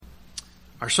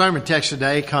Our sermon text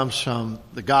today comes from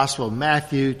the Gospel of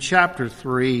Matthew, chapter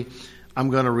 3. I'm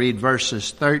going to read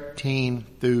verses 13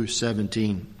 through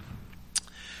 17.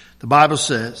 The Bible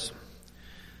says,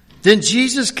 "Then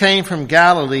Jesus came from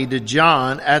Galilee to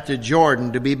John at the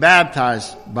Jordan to be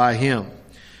baptized by him.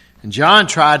 And John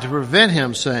tried to prevent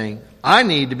him, saying, 'I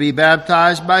need to be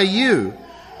baptized by you.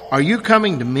 Are you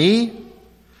coming to me?'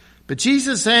 But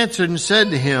Jesus answered and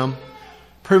said to him,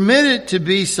 'Permit it to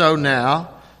be so now,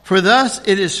 for thus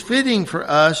it is fitting for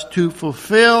us to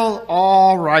fulfill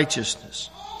all righteousness.'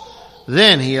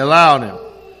 Then he allowed him.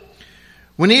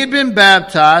 When he had been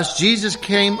baptized, Jesus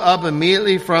came up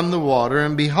immediately from the water,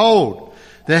 and behold,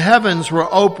 the heavens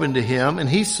were opened to him, and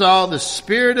he saw the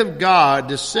Spirit of God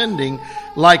descending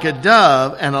like a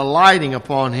dove and alighting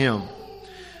upon him.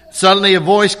 Suddenly a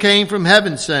voice came from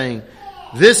heaven saying,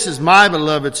 'This is my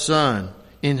beloved Son,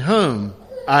 in whom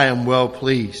I am well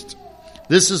pleased.'"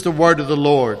 This is the word of the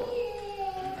Lord.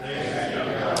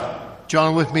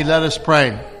 Join with me, let us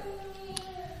pray.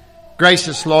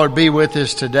 Gracious Lord, be with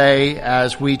us today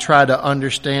as we try to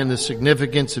understand the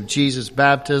significance of Jesus'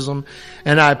 baptism.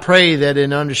 And I pray that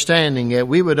in understanding it,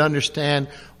 we would understand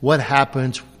what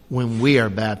happens when we are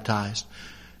baptized.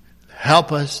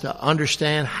 Help us to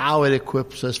understand how it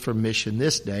equips us for mission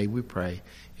this day, we pray.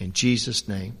 In Jesus'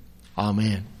 name,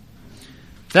 amen.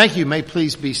 Thank you. May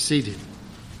please be seated.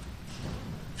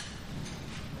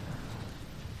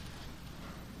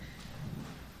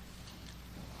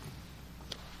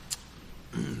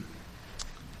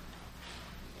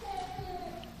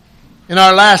 In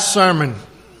our last sermon,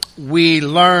 we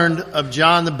learned of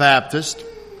John the Baptist,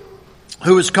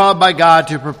 who was called by God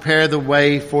to prepare the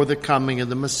way for the coming of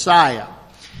the Messiah.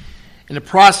 In the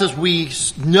process, we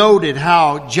noted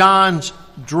how John's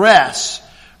dress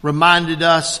reminded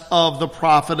us of the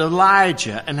prophet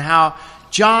Elijah, and how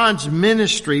John's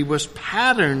ministry was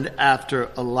patterned after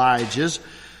Elijah's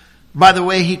by the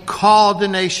way he called the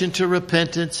nation to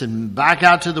repentance and back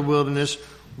out to the wilderness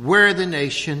where the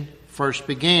nation first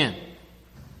began.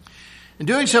 In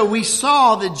doing so, we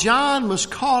saw that John was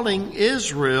calling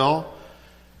Israel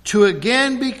to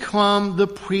again become the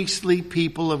priestly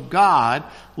people of God,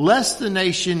 lest the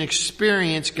nation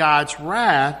experience God's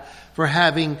wrath for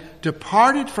having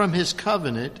departed from his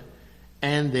covenant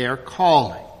and their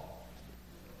calling.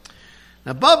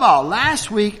 Now, above all,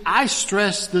 last week I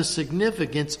stressed the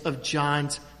significance of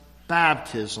John's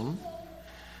baptism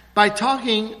by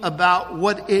talking about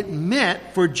what it meant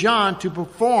for John to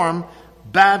perform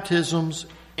baptisms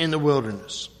in the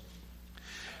wilderness.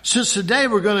 Since today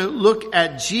we're going to look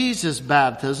at Jesus'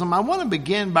 baptism, I want to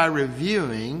begin by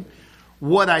reviewing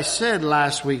what I said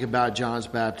last week about John's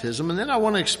baptism, and then I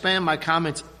want to expand my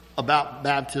comments about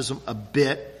baptism a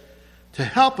bit to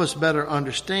help us better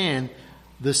understand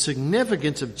the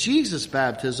significance of Jesus'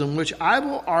 baptism, which I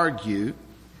will argue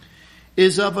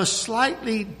is of a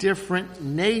slightly different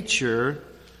nature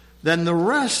than the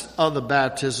rest of the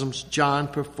baptisms John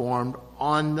performed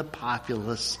on the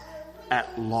populace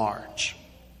at large.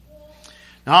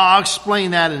 Now, I'll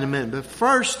explain that in a minute. But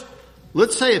first,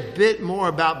 let's say a bit more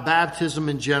about baptism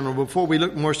in general before we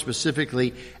look more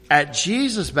specifically at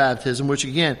Jesus' baptism, which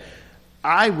again,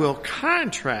 I will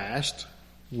contrast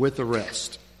with the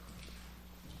rest.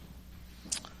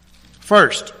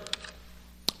 First,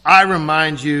 I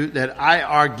remind you that I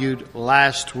argued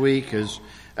last week,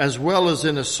 as well as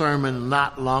in a sermon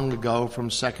not long ago from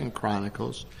 2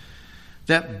 Chronicles,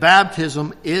 that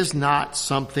baptism is not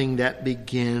something that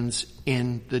begins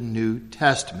in the New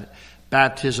Testament.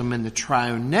 Baptism in the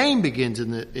triune name begins in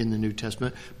the New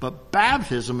Testament, but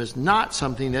baptism is not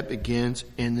something that begins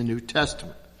in the New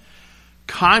Testament.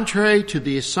 Contrary to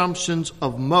the assumptions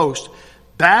of most,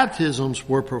 baptisms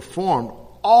were performed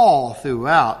all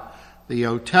throughout the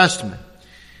Old Testament.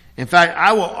 In fact,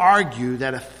 I will argue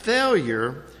that a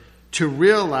failure to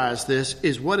realize this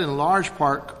is what in large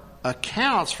part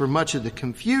accounts for much of the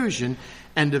confusion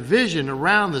and division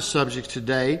around the subject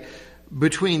today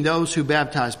between those who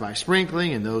baptize by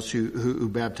sprinkling and those who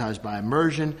baptize by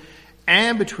immersion,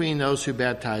 and between those who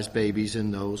baptize babies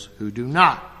and those who do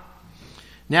not.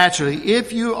 Naturally,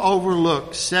 if you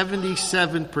overlook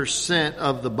 77%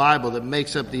 of the Bible that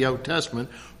makes up the Old Testament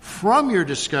from your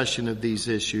discussion of these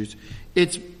issues,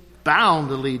 it's bound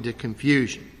to lead to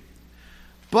confusion.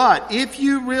 But if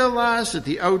you realize that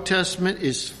the Old Testament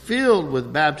is filled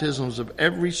with baptisms of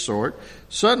every sort,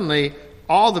 suddenly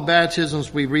all the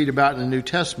baptisms we read about in the New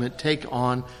Testament take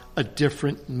on a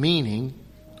different meaning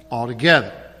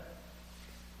altogether.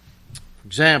 For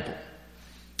example,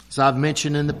 as I've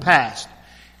mentioned in the past,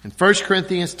 in 1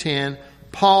 Corinthians 10,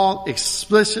 Paul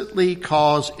explicitly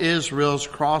calls Israel's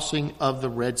crossing of the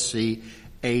Red Sea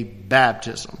a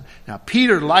baptism. Now,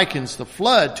 Peter likens the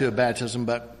flood to a baptism,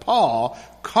 but Paul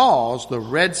calls the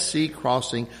Red Sea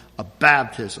crossing a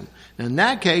baptism. Now, in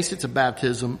that case, it's a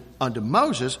baptism unto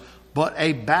Moses, but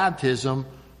a baptism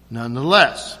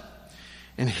nonetheless.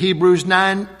 In Hebrews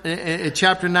 9,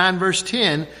 chapter 9, verse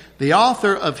 10, the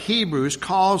author of Hebrews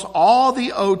calls all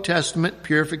the Old Testament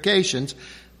purifications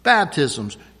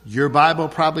baptisms. Your Bible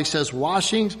probably says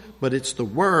washings, but it's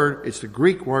the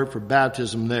Greek word for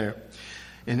baptism there.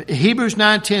 In Hebrews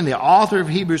 9:10, the author of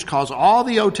Hebrews calls all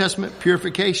the Old Testament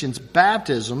purifications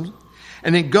baptisms,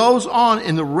 and it goes on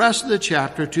in the rest of the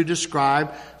chapter to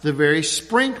describe the very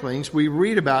sprinklings we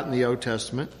read about in the Old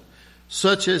Testament,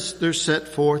 such as they're set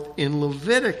forth in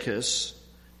Leviticus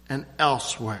and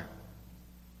elsewhere.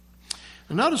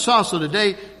 And notice also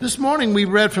this morning we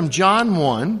read from John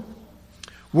 1,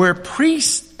 where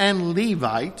priests and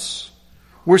Levites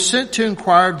were sent to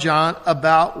inquire of John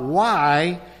about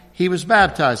why he was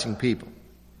baptizing people.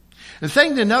 The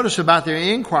thing to notice about their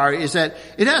inquiry is that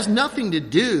it has nothing to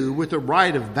do with the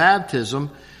rite of baptism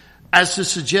as to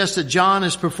suggest that John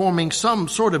is performing some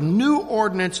sort of new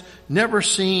ordinance never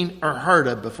seen or heard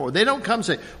of before. They don't come and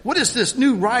say, what is this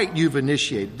new rite you've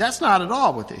initiated? That's not at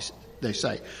all what they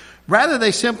say. Rather,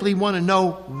 they simply want to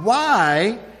know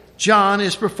why John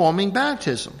is performing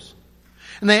baptisms.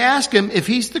 And they ask him if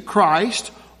he's the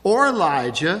Christ or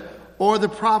Elijah or the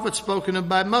prophet spoken of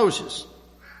by Moses.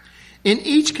 In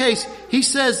each case, he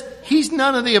says he's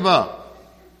none of the above.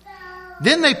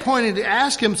 Then they pointed to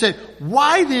ask him and said,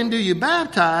 why then do you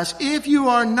baptize if you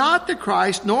are not the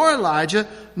Christ, nor Elijah,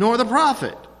 nor the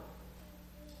prophet?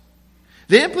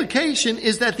 The implication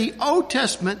is that the Old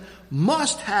Testament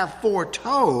must have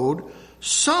foretold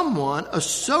someone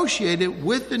associated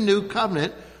with the new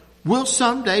covenant will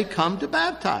someday come to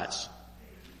baptize.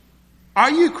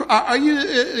 Are you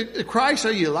Christ?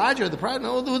 Are you Elijah or the prophet?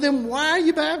 No, then why are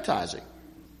you baptizing?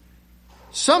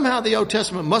 Somehow the Old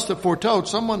Testament must have foretold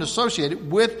someone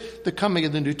associated with the coming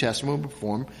of the New Testament will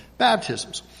perform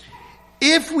baptisms.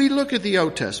 If we look at the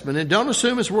Old Testament, and don't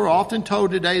assume as we're often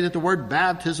told today that the word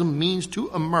baptism means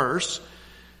to immerse,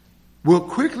 we'll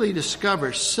quickly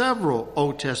discover several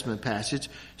Old Testament passages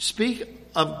speak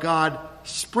of God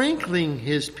sprinkling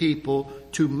his people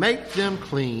to make them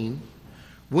clean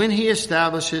when he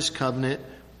established his covenant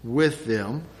with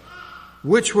them,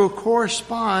 which will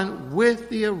correspond with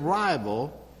the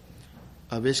arrival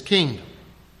of his kingdom.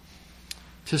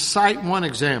 To cite one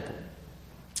example,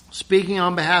 speaking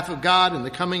on behalf of God and the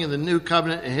coming of the new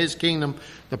covenant and his kingdom,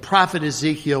 the prophet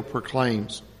Ezekiel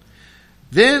proclaims,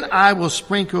 "Then I will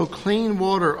sprinkle clean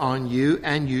water on you,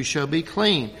 and you shall be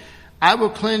clean. I will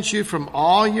cleanse you from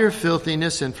all your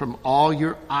filthiness and from all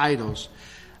your idols.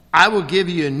 I will give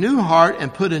you a new heart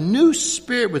and put a new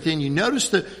spirit within you." Notice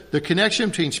the connection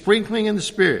between sprinkling and the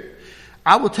spirit.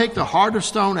 "I will take the heart of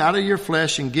stone out of your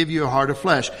flesh and give you a heart of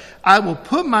flesh. I will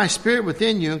put my spirit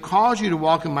within you and cause you to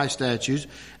walk in my statutes,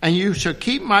 and you shall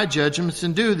keep my judgments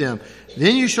and do them.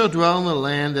 Then you shall dwell in the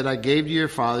land that I gave to your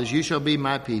fathers. You shall be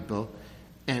my people,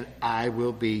 and I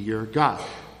will be your God."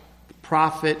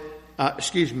 The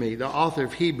author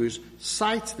of Hebrews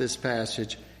cites this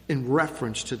passage in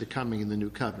reference to the coming of the new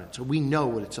covenant. So we know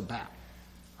what it's about.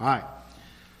 All right.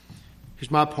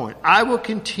 Here's my point. I will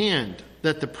contend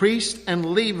that the priests and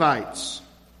Levites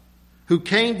who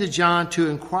came to John to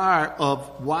inquire of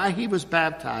why he was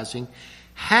baptizing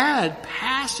had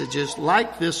passages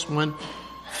like this one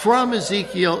from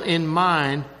Ezekiel in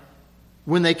mind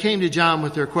when they came to John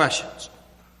with their questions.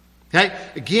 Okay?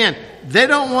 Again, they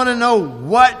don't want to know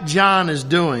what John is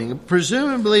doing.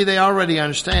 Presumably they already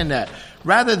understand that.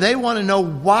 Rather, they want to know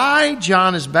why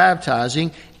John is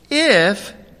baptizing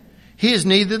if he is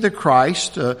neither the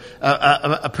Christ,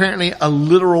 apparently a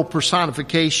literal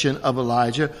personification of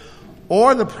Elijah,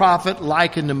 or the prophet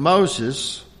likened to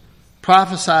Moses,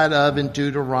 prophesied of in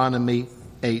Deuteronomy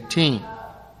 18.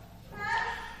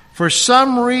 For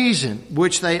some reason,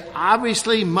 which they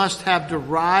obviously must have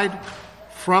derived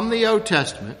from the Old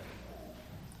Testament,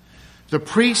 the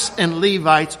priests and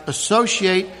Levites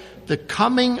associate the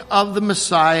coming of the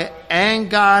Messiah and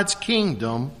God's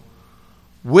kingdom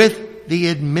with the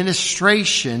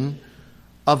administration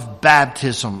of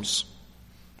baptisms.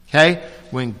 Okay?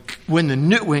 When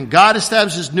God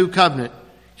establishes new covenant,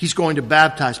 he's going to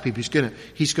baptize people.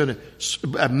 He's going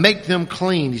to make them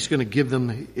clean. He's going to give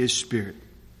them his spirit.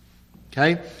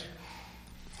 Okay?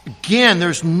 Again,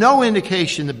 there's no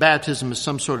indication that baptism is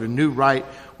some sort of new rite,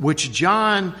 which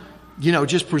John,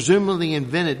 just presumably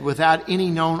invented without any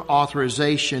known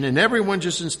authorization, and everyone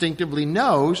just instinctively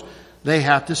knows they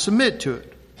have to submit to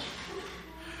it.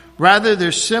 Rather,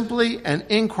 there's simply an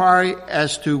inquiry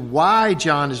as to why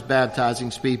John is baptizing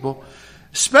people,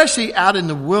 especially out in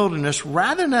the wilderness,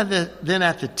 rather than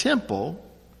at the temple.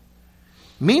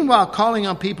 Meanwhile, calling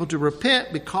on people to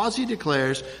repent because he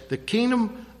declares the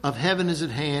kingdom of heaven is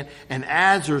at hand, and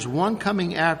adds there's one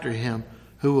coming after him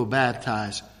who will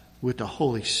baptize with the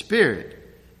Holy Spirit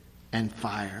and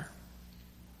fire.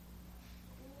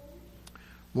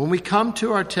 When we come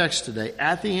to our text today,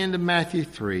 at the end of Matthew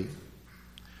 3,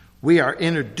 we are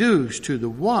introduced to the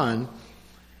one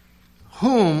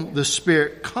whom the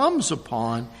Spirit comes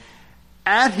upon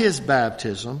at his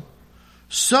baptism,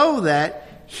 so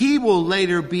that he will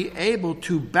later be able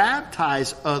to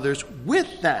baptize others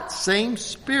with that same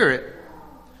Spirit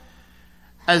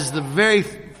as the very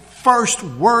first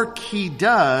work he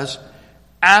does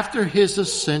after his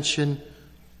ascension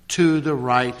to the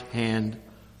right hand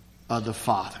of the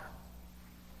Father.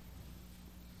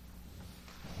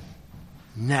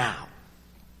 Now,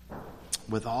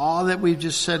 with all that we've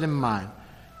just said in mind,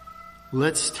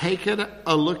 let's take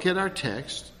a look at our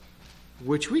text,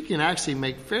 which we can actually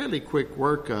make fairly quick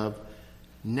work of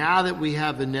now that we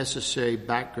have the necessary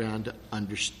background to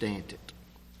understand it.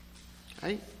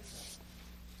 Okay?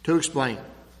 To explain,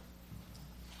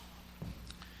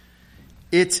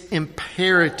 it's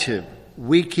imperative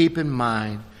we keep in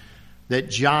mind that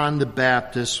John the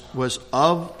Baptist was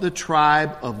of the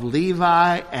tribe of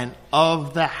Levi and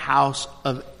of the house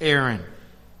of Aaron.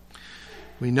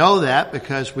 We know that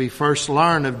because we first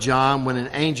learn of John when an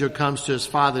angel comes to his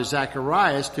father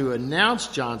Zacharias to announce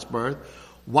John's birth,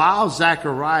 while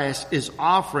Zacharias is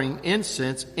offering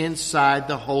incense inside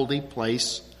the holy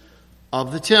place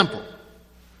of the temple.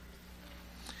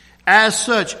 As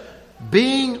such,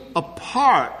 being a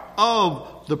part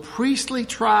of the priestly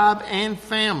tribe and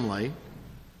family,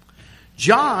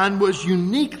 John was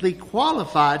uniquely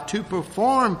qualified to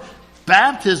perform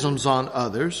baptisms on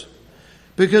others,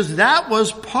 because that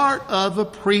was part of a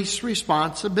priest's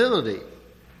responsibility.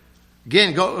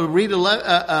 Again, go read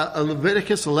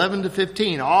Leviticus 11 to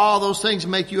 15. All those things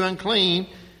make you unclean.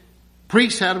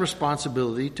 Priests had a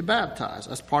responsibility to baptize.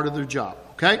 That's part of their job.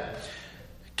 Okay?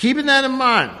 Keeping that in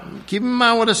mind. Keep in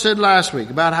mind what I said last week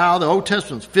about how the Old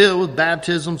Testament's filled with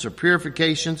baptisms or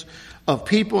purifications of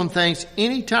people and things.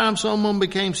 Anytime someone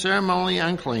became ceremonially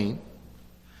unclean,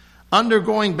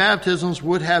 undergoing baptisms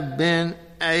would have been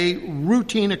a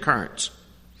routine occurrence.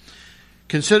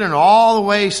 Considering all the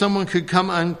ways someone could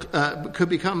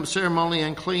become ceremonially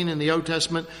unclean in the Old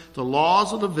Testament, the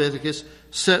laws of Leviticus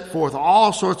set forth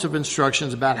all sorts of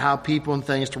instructions about how people and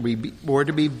things were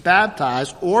to be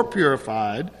baptized or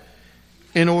purified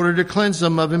in order to cleanse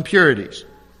them of impurities.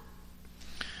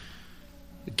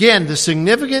 Again, the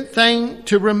significant thing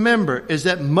to remember is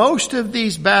that most of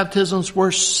these baptisms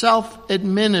were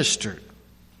self-administered.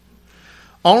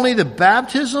 Only the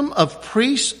baptism of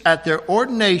priests at their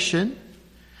ordination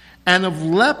and of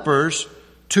lepers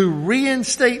to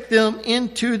reinstate them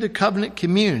into the covenant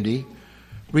community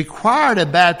required a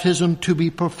baptism to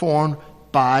be performed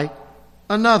by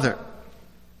another.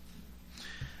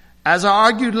 As I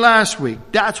argued last week,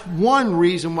 that's one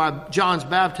reason why John's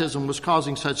baptism was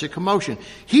causing such a commotion.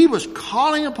 He was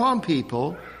calling upon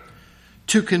people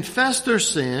to confess their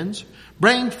sins,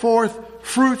 bring forth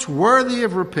fruits worthy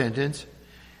of repentance,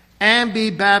 and be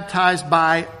baptized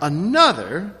by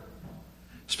another,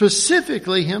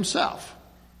 specifically himself.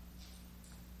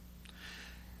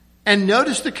 And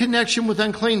notice the connection with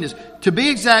uncleanness. To be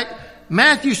exact,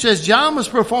 Matthew says John was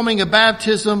performing a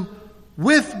baptism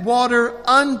with water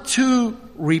unto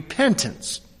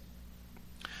repentance.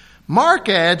 Mark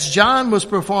adds John was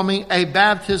performing a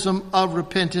baptism of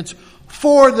repentance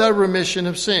for the remission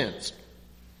of sins.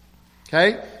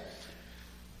 Okay?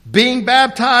 Being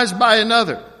baptized by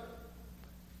another,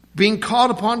 being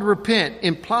called upon to repent,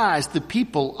 implies the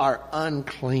people are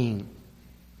unclean.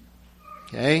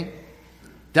 Okay?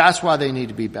 That's why they need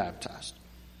to be baptized.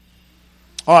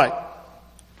 All right.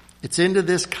 It's into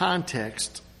this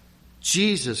context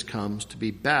Jesus comes to be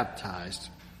baptized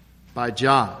by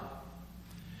John.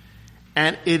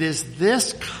 And it is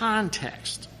this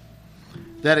context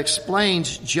that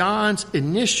explains John's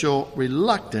initial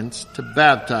reluctance to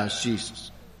baptize Jesus.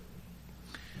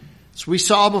 As we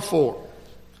saw before,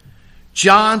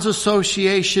 John's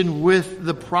association with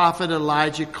the prophet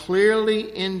Elijah clearly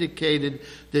indicated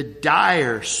the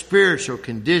dire spiritual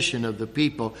condition of the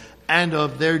people and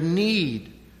of their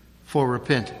need for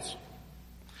repentance.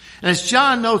 And as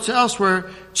John notes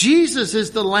elsewhere, Jesus is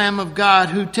the Lamb of God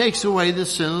who takes away the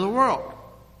sin of the world.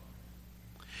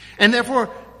 And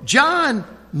therefore, John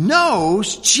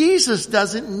knows Jesus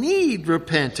doesn't need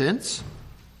repentance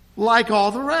like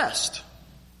all the rest.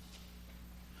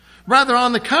 Rather,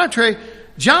 on the contrary,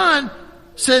 John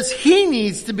says he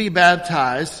needs to be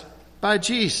baptized by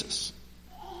Jesus.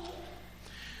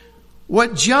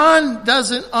 What John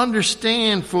doesn't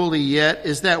understand fully yet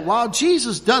is that while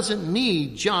Jesus doesn't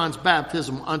need John's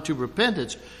baptism unto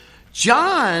repentance,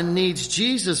 John needs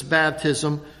Jesus'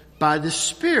 baptism by the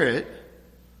Spirit,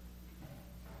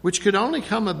 which could only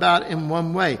come about in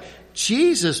one way.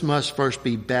 Jesus must first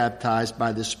be baptized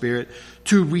by the Spirit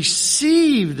to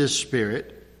receive the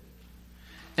Spirit,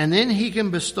 and then he can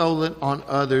bestow it on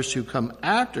others who come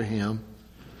after him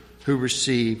who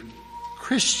receive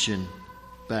Christian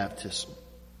baptism.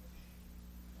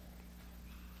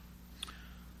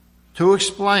 To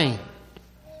explain,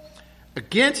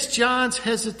 against John's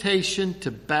hesitation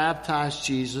to baptize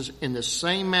Jesus in the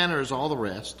same manner as all the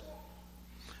rest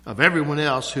of everyone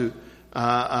else who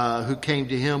came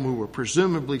to him who were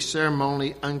presumably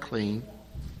ceremonially unclean,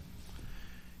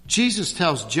 Jesus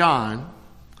tells John,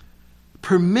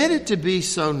 "Permit it to be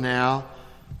so now,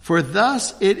 for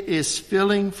thus it is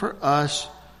fitting for us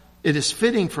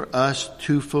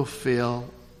to fulfill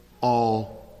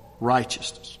all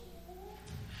righteousness."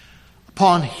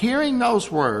 Upon hearing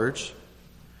those words,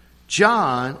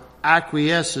 John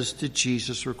acquiesces to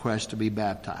Jesus' request to be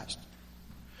baptized.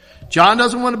 John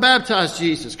doesn't want to baptize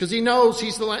Jesus because he knows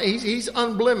he's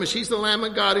unblemished. He's the Lamb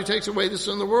of God who takes away the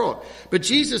sin of the world. But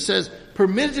Jesus says,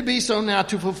 "Permit it to be so now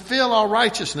to fulfill all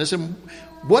righteousness." And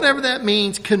whatever that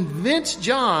means, convince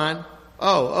John,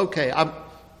 "Oh, okay,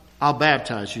 I'll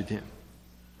baptize you then."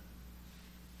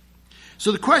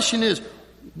 So the question is,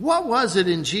 what was it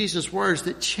in Jesus' words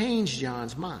that changed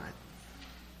John's mind?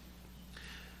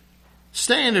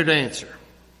 Standard answer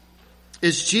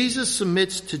is Jesus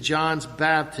submits to John's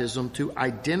baptism to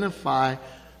identify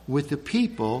with the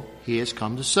people he has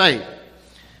come to save.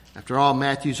 After all,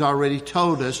 Matthew's already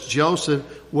told us Joseph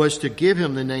was to give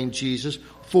him the name Jesus,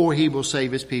 for he will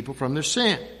save his people from their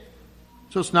sin.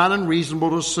 So it's not unreasonable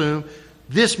to assume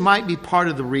this might be part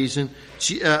of the reason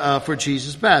for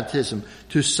Jesus' baptism,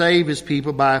 to save his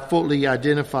people by fully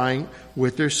identifying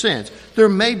with their sins. There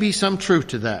may be some truth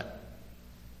to that.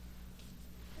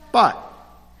 But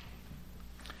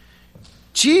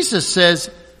Jesus says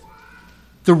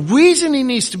the reason he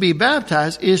needs to be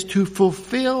baptized is to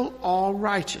fulfill all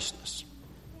righteousness.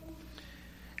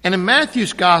 And in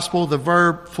Matthew's gospel, the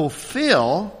verb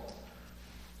fulfill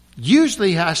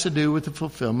usually has to do with the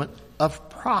fulfillment of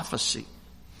prophecy.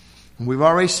 And we've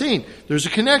already seen there's a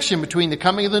connection between the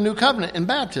coming of the new covenant and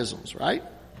baptisms, right?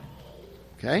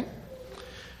 Okay.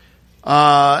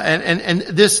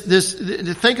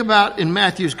 Think about in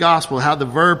Matthew's gospel how the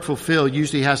verb fulfill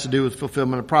usually has to do with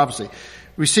fulfillment of prophecy.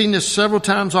 We've seen this several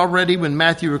times already when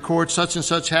Matthew records such and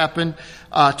such happened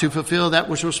to fulfill that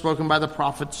which was spoken by the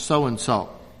prophet so and so.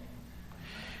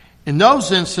 In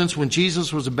those instances, when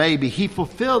Jesus was a baby, he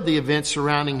fulfilled the events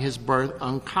surrounding his birth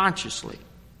unconsciously.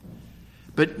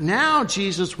 But now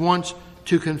Jesus wants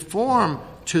to conform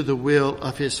to the will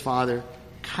of his Father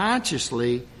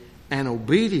consciously and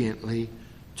obediently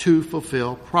to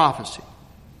fulfill prophecy.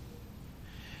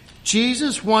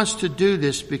 Jesus wants to do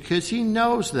this because he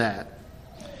knows that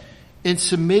in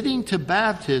submitting to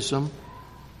baptism,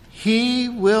 he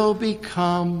will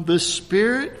become the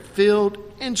Spirit-filled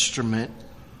instrument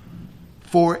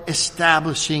for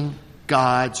establishing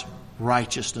God's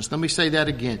righteousness. Let me say that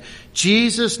again.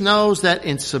 Jesus knows that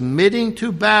in submitting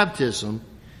to baptism,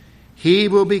 he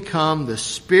will become the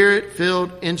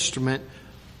Spirit-filled instrument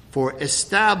for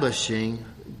establishing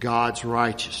God's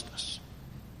righteousness.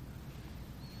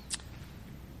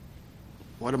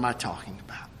 What am I talking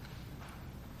about?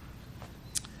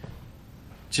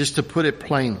 Just to put it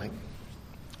plainly,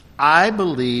 I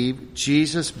believe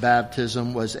Jesus'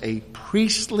 baptism was a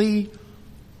priestly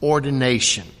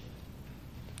ordination.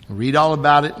 Read all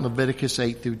about it in Leviticus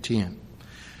 8 through 10.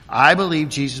 I believe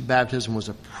Jesus' baptism was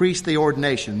a priestly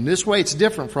ordination. In this way, it's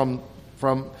different from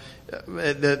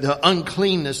the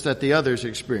uncleanness that the others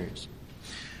experienced.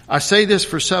 I say this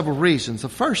for several reasons. The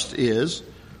first is,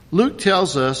 Luke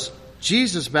tells us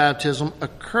Jesus' baptism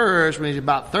occurs when he's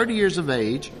about 30 years of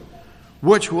age,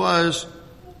 which was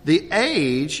the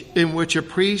age in which a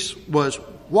priest was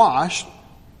washed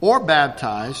or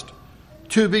baptized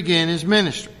to begin his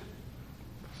ministry.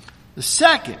 The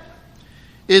second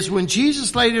is when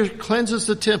Jesus later cleanses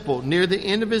the temple near the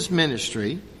end of his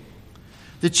ministry,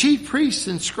 the chief priests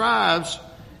and scribes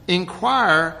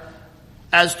inquire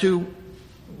as to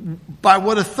by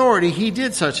what authority he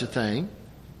did such a thing,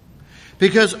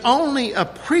 because only a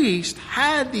priest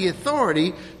had the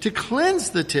authority to cleanse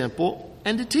the temple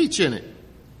and to teach in it.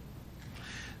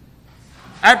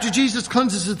 After Jesus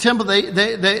cleanses the temple,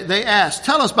 they ask,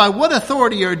 tell us, by what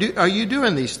authority are you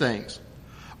doing these things?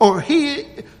 Or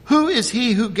who is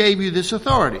he who gave you this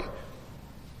authority?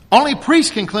 Only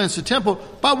priests can cleanse the temple.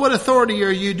 By what authority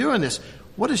are you doing this?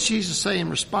 What does Jesus say in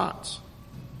response?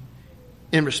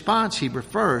 In response, he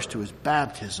refers to his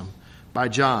baptism by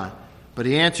John. But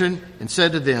he answered and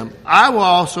said to them, I will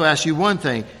also ask you one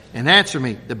thing, and answer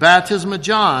me. The baptism of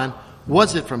John,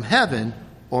 was it from heaven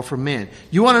or from men?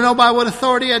 You want to know by what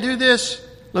authority I do this?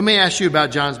 Let me ask you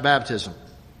about John's baptism.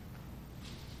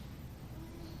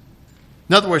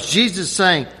 In other words, Jesus is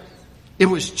saying it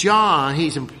was John.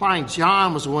 He's implying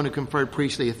John was the one who conferred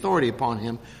priestly authority upon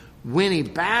him when he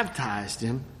baptized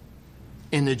him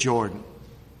in the Jordan.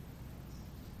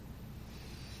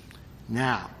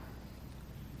 Now,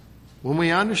 when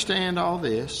we understand all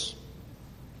this,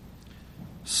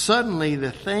 suddenly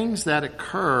the things that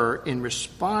occur in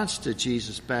response to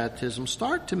Jesus' baptism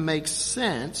start to make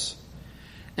sense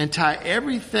and tie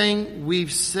everything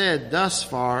we've said thus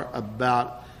far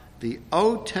about the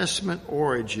Old Testament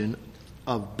origin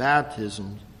of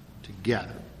baptism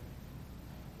together.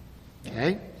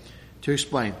 Okay? To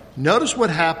explain, notice what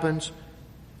happens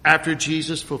after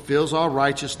Jesus fulfills all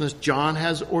righteousness. John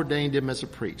has ordained him as a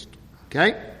priest.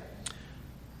 Okay?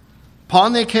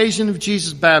 Upon the occasion of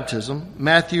Jesus' baptism,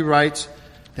 Matthew writes,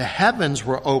 the heavens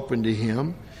were opened to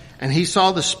him, and he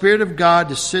saw the Spirit of God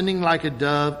descending like a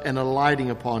dove and alighting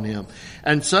upon him.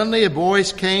 And suddenly a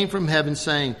voice came from heaven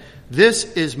saying, this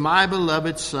is my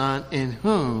beloved Son, in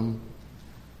whom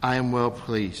I am well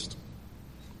pleased.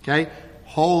 Okay?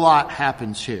 Whole lot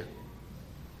happens here.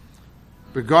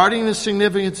 Regarding the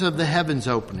significance of the heavens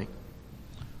opening,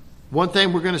 one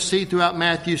thing we're going to see throughout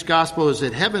Matthew's gospel is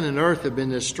that heaven and earth have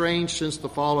been estranged since the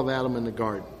fall of Adam in the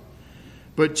garden.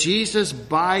 But Jesus,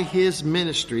 by his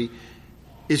ministry,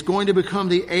 is going to become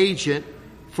the agent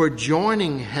for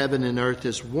joining heaven and earth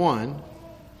as one,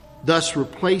 thus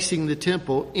replacing the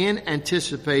temple in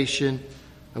anticipation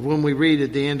of when we read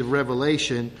at the end of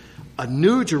Revelation, a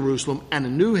new Jerusalem and a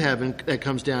new heaven that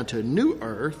comes down to a new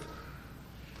earth,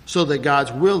 so that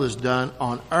God's will is done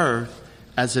on earth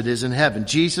as it is in heaven.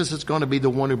 Jesus is going to be the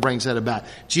one who brings that about.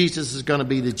 Jesus is going to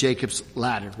be the Jacob's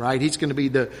ladder, right? He's going to be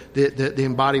the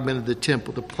embodiment of the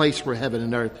temple, the place where heaven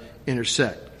and earth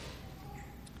intersect.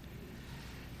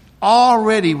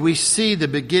 Already we see the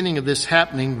beginning of this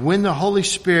happening when the Holy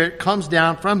Spirit comes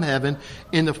down from heaven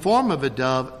in the form of a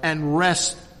dove and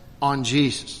rests on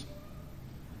Jesus.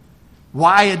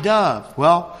 Why a dove?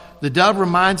 Well, the dove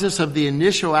reminds us of the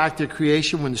initial act of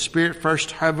creation when the Spirit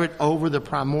first hovered over the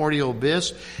primordial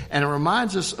abyss. And it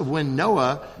reminds us of when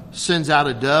Noah sends out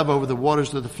a dove over the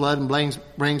waters of the flood and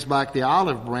brings back the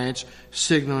olive branch,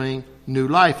 signaling new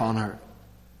life on earth.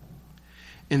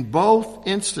 In both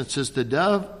instances, the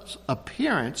dove's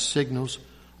appearance signals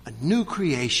a new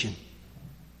creation.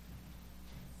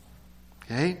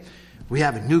 Okay? We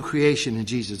have a new creation in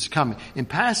Jesus coming. In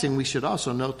passing, we should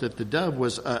also note that the dove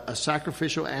was a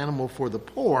sacrificial animal for the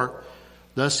poor,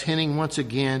 thus hinting once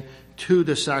again to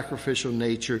the sacrificial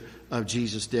nature of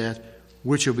Jesus' death,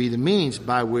 which will be the means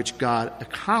by which God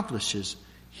accomplishes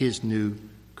his new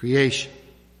creation.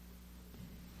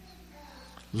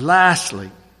 Lastly,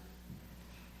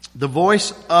 the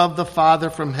voice of the Father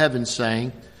from heaven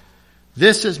saying,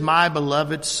 this is my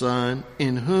beloved Son,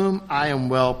 in whom I am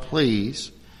well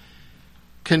pleased,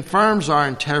 confirms our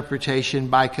interpretation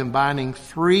by combining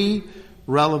three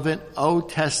relevant Old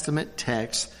Testament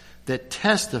texts that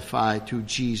testify to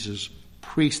Jesus'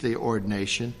 priestly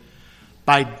ordination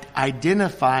by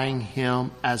identifying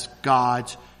him as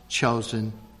God's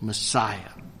chosen Messiah.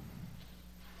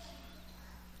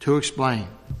 To explain,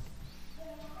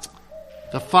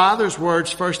 the Father's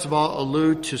words, first of all,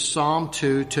 allude to Psalm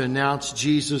 2 to announce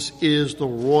Jesus is the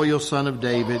royal Son of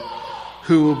David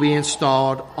who will be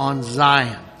installed on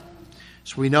Zion.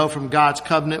 So we know from God's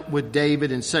covenant with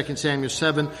David in 2 Samuel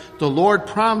 7, the Lord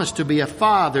promised to be a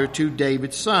father to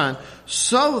David's son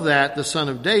so that the son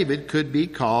of David could be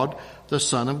called the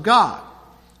Son of God.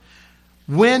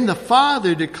 When the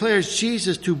Father declares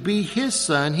Jesus to be his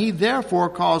Son, he therefore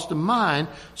calls to mind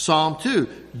Psalm 2.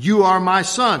 You are my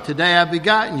Son. Today I have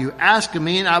begotten you. Ask of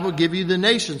me and I will give you the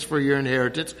nations for your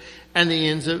inheritance and the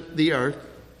ends of the earth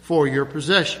for your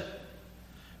possession.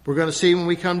 We're going to see when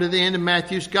we come to the end of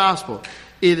Matthew's gospel.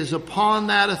 It is upon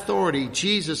that authority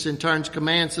Jesus in turn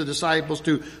commands the disciples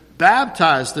to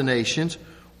baptize the nations,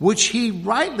 which he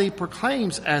rightly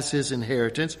proclaims as his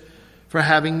inheritance, for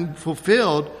having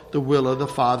fulfilled the will of the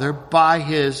Father by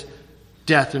his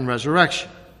death and resurrection.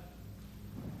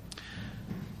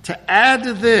 To add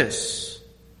to this,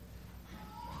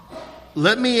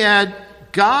 let me add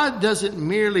God doesn't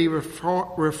merely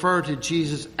refer to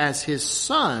Jesus as his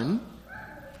son,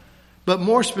 but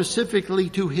more specifically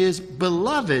to his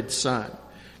beloved son.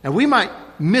 Now we might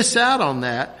miss out on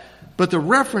that, but the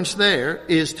reference there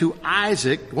is to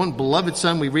Isaac, one beloved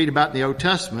son we read about in the Old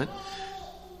Testament,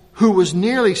 who was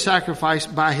nearly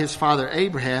sacrificed by his father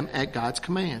Abraham at God's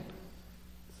command.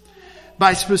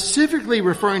 By specifically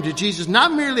referring to Jesus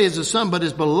not merely as a son, but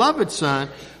his beloved son,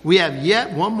 we have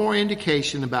yet one more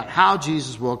indication about how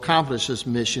Jesus will accomplish this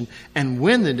mission and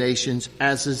win the nations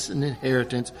as his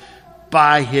inheritance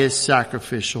by his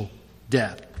sacrificial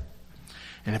death.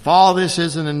 And if all this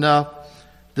isn't enough,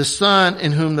 the Son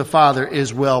in whom the Father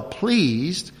is well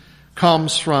pleased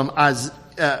comes from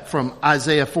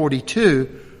Isaiah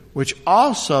 42, which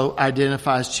also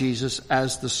identifies Jesus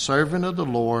as the servant of the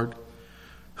Lord,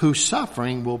 whose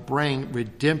suffering will bring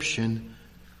redemption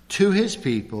to his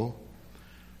people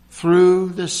through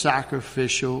the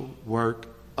sacrificial work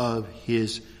of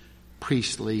his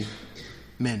priestly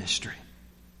ministry.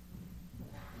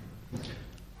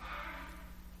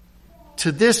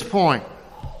 To this point,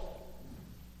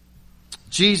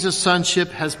 Jesus' sonship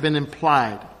has been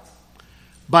implied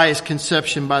by his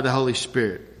conception by the Holy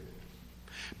Spirit,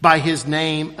 by his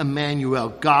name Emmanuel,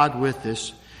 God with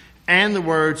us, and the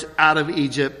words, out of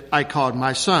Egypt I called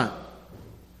my son.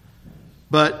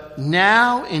 But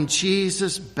now in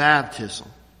Jesus' baptism,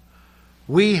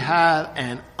 we have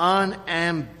an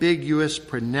unambiguous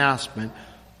pronouncement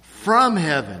from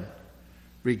heaven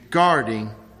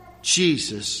regarding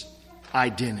Jesus'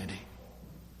 identity.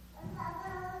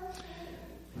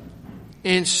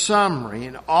 In summary,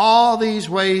 in all these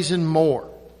ways and more,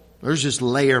 there's just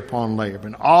layer upon layer, but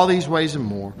in all these ways and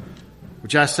more,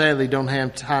 which I sadly don't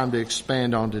have time to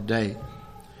expand on today,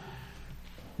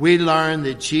 we learn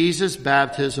that Jesus'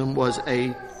 baptism was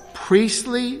a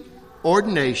priestly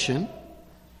ordination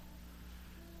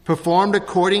performed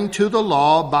according to the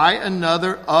law by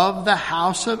another of the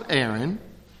house of Aaron,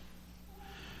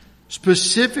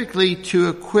 specifically to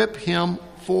equip him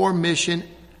for mission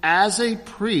as a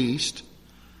priest,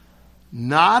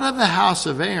 not of the house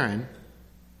of Aaron,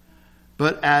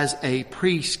 but as a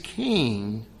priest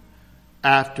king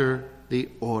after the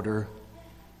order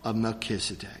of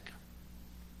Melchizedek.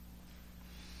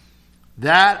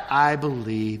 That, I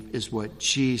believe, is what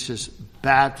Jesus'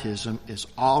 baptism is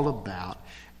all about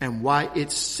and why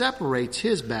it separates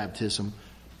his baptism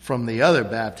from the other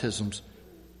baptisms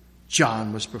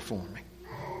John was performing.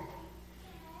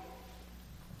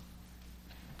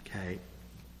 Okay.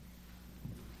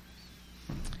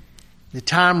 The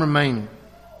time remaining,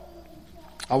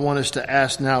 I want us to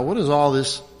ask now, what does all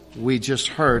this we just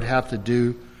heard have to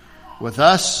do with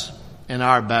us and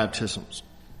our baptisms?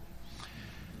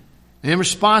 In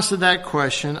response to that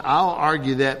question, I'll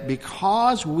argue that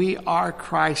because we are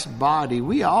Christ's body,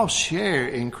 we all share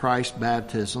in Christ's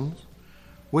baptism,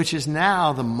 which is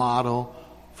now the model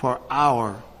for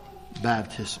our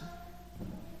baptism.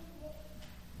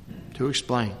 To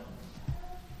explain,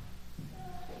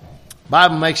 the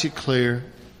Bible makes it clear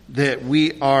that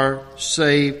we are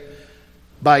saved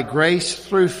by grace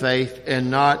through faith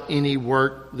and not any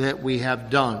work that we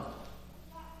have done.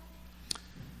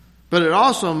 But it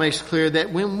also makes clear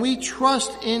that when we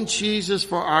trust in Jesus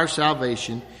for our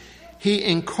salvation, he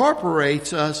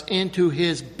incorporates us into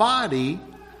his body,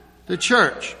 the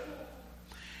church.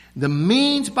 The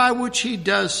means by which he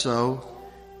does so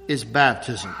is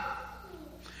baptism,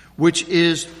 which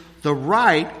is the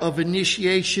rite of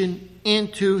initiation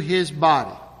into his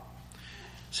body.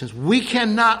 Since we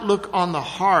cannot look on the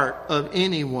heart of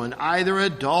anyone, either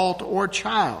adult or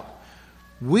child,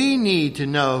 we need to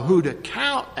know who to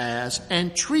count as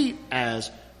and treat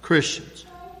as Christians.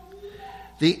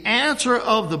 The answer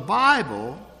of the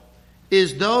Bible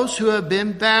is those who have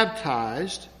been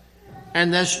baptized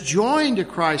and thus joined to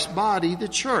Christ's body, the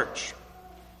church.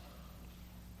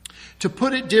 To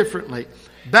put it differently,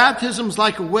 baptism is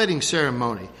like a wedding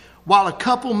ceremony. While a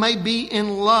couple may be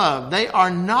in love, they are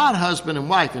not husband and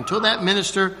wife until that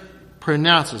minister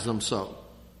pronounces them so.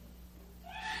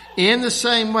 In the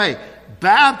same way,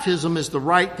 baptism is the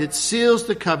rite that seals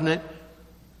the covenant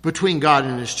between God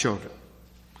and his children.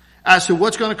 As to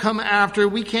what's going to come after,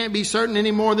 we can't be certain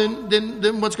any more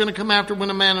than what's going to come after when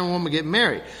a man and a woman get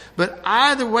married. But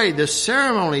either way, the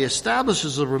ceremony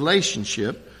establishes a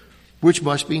relationship which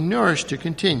must be nourished to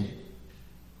continue.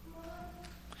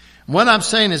 What I'm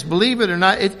saying is, believe it or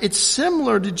not, it's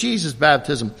similar to Jesus'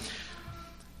 baptism.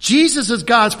 Jesus is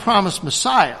God's promised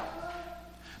Messiah.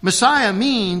 Messiah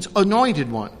means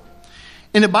anointed one.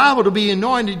 In the Bible, to be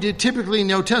anointed, typically in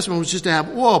the Old Testament, was just to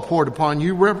have oil poured upon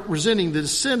you, representing the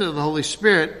descent of the Holy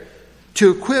Spirit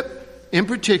to equip in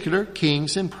particular,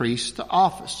 kings and priests to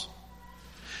office.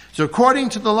 So according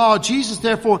to the law, Jesus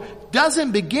therefore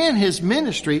doesn't begin his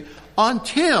ministry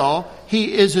until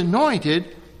he is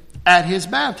anointed at his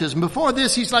baptism. Before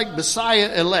this, he's like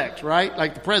Messiah-elect, right?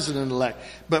 Like the president-elect.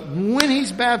 But when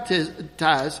he's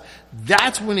baptized,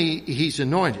 that's when he's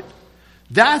anointed.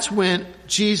 That's when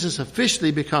Jesus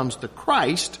officially becomes the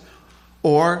Christ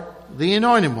or the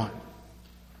anointed one.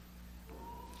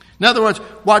 In other words,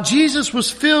 while Jesus was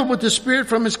filled with the Spirit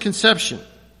from his conception,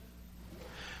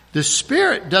 the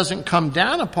Spirit doesn't come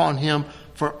down upon him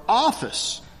for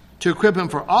office, to equip him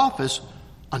for office,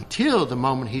 until the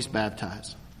moment he's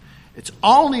baptized. It's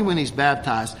only when he's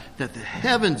baptized that the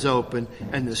heavens open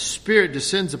and the Spirit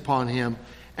descends upon him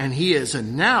and he is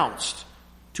announced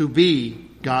to be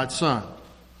God's Son.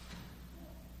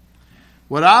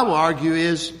 What I will argue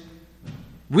is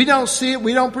we don't see it,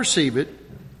 we don't perceive it,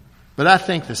 but I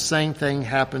think the same thing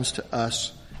happens to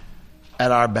us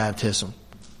at our baptism.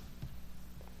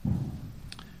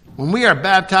 When we are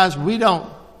baptized, we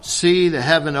don't see the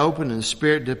heaven open and the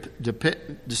Spirit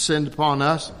descend upon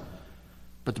us.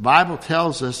 But the Bible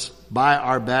tells us by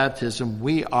our baptism,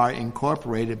 we are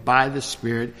incorporated by the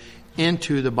Spirit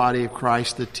into the body of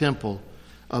Christ, the temple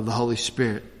of the Holy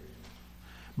Spirit.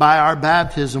 By our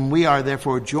baptism, we are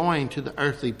therefore joined to the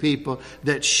earthly people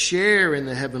that share in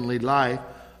the heavenly life,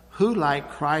 who,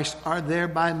 like Christ, are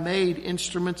thereby made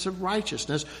instruments of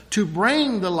righteousness to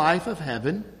bring the life of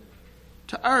heaven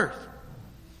to earth.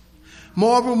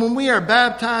 Moreover, when we are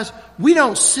baptized, we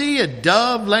don't see a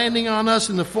dove landing on us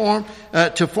in the form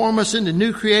to form us into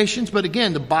new creations. But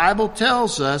again, the Bible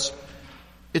tells us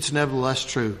it's nevertheless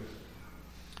true.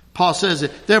 Paul says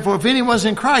that, therefore, if anyone's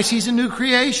in Christ, he's a new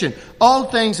creation.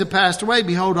 Old things have passed away.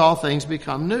 Behold, all things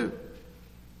become new.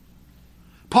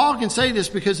 Paul can say this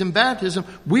because in baptism,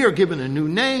 we are given a new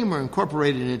name, we're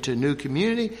incorporated into a new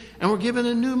community, and we're given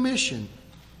a new mission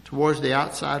towards the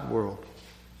outside world.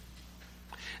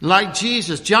 Like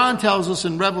Jesus, John tells us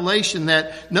in Revelation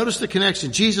that, notice the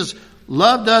connection, Jesus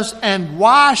loved us and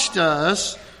washed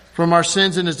us from our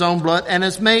sins in his own blood and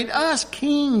has made us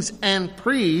kings and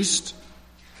priests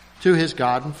to his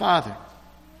God and Father.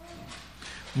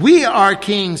 We are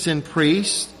kings and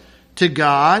priests to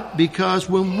God because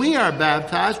when we are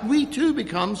baptized, we too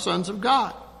become sons of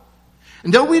God.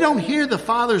 And though we don't hear the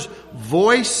Father's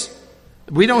voice,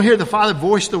 we don't hear the Father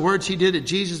voice the words he did at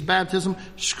Jesus' baptism,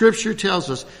 Scripture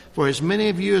tells us, for as many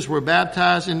of you as were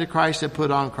baptized into Christ have put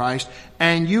on Christ,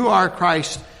 and you are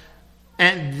Christ,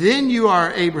 and then you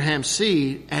are Abraham's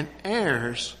seed and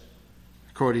heirs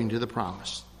according to the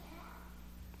promise.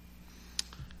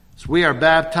 As we are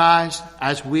baptized,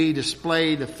 as we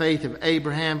display the faith of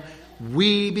Abraham,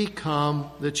 we become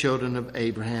the children of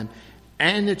Abraham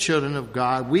and the children of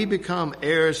God. We become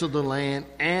heirs of the land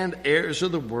and heirs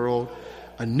of the world,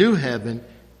 a new heaven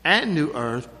and new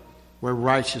earth where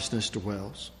righteousness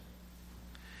dwells.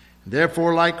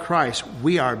 Therefore, like Christ,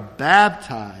 we are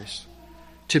baptized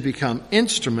to become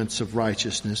instruments of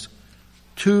righteousness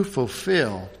to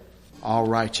fulfill all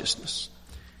righteousness.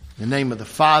 In the name of the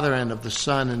Father and of the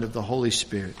Son and of the Holy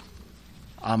Spirit.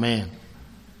 Amen.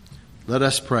 Let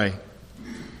us pray.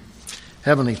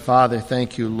 Heavenly Father,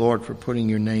 thank you, Lord, for putting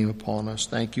your name upon us.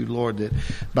 Thank you, Lord, that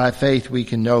by faith we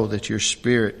can know that your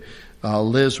Spirit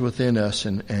lives within us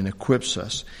and equips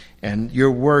us. And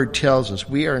your word tells us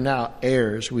we are now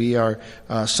heirs. We are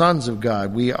sons of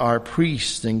God. We are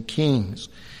priests and kings.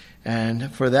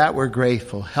 And for that we're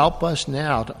grateful. Help us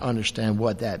now to understand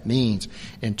what that means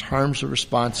in terms of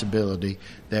responsibility,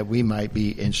 that we might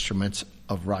be instruments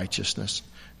of righteousness.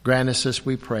 Grant us this,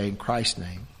 we pray, in Christ's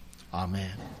name.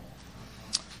 Amen.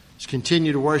 Let's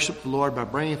continue to worship the Lord by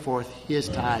bringing forth his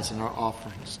tithes and our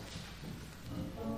offerings.